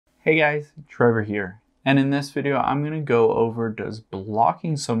Hey guys, Trevor here, and in this video I'm going to go over does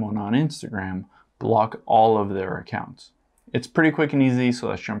blocking someone on Instagram block all of their accounts. It's pretty quick and easy, so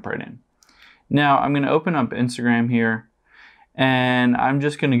let's jump right in. Now I'm going to open up Instagram here, and I'm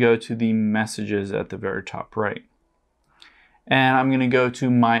just going to go to the messages at the very top right. And I'm going to go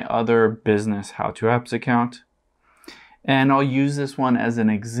to my other business How To Apps account, and I'll use this one as an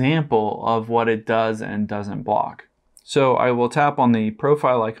example of what it does and doesn't block. So I will tap on the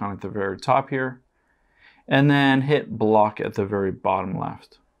profile icon at the very top here, and then hit block at the very bottom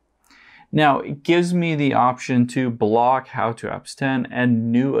left. Now it gives me the option to block How To Apps 10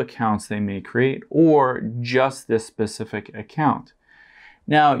 and new accounts they may create, or just this specific account.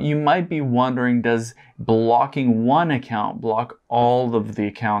 Now you might be wondering, does blocking one account block all of the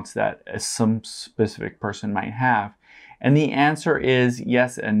accounts that some specific person might have? And the answer is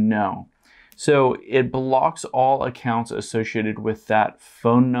yes and no. So it blocks all accounts associated with that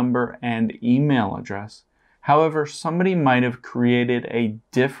phone number and email address. However, somebody might have created a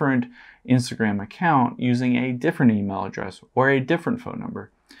different Instagram account using a different email address or a different phone number.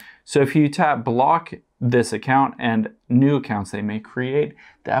 So if you tap block this account and new accounts they may create,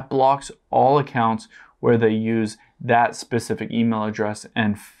 that blocks all accounts where they use that specific email address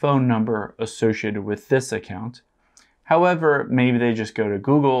and phone number associated with this account. However, maybe they just go to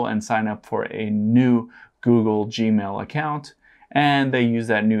Google and sign up for a new Google Gmail account, and they use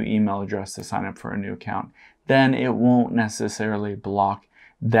that new email address to sign up for a new account. Then it won't necessarily block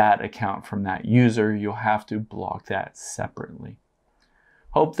that account from that user. You'll have to block that separately.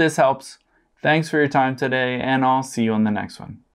 Hope this helps. Thanks for your time today, and I'll see you on the next one.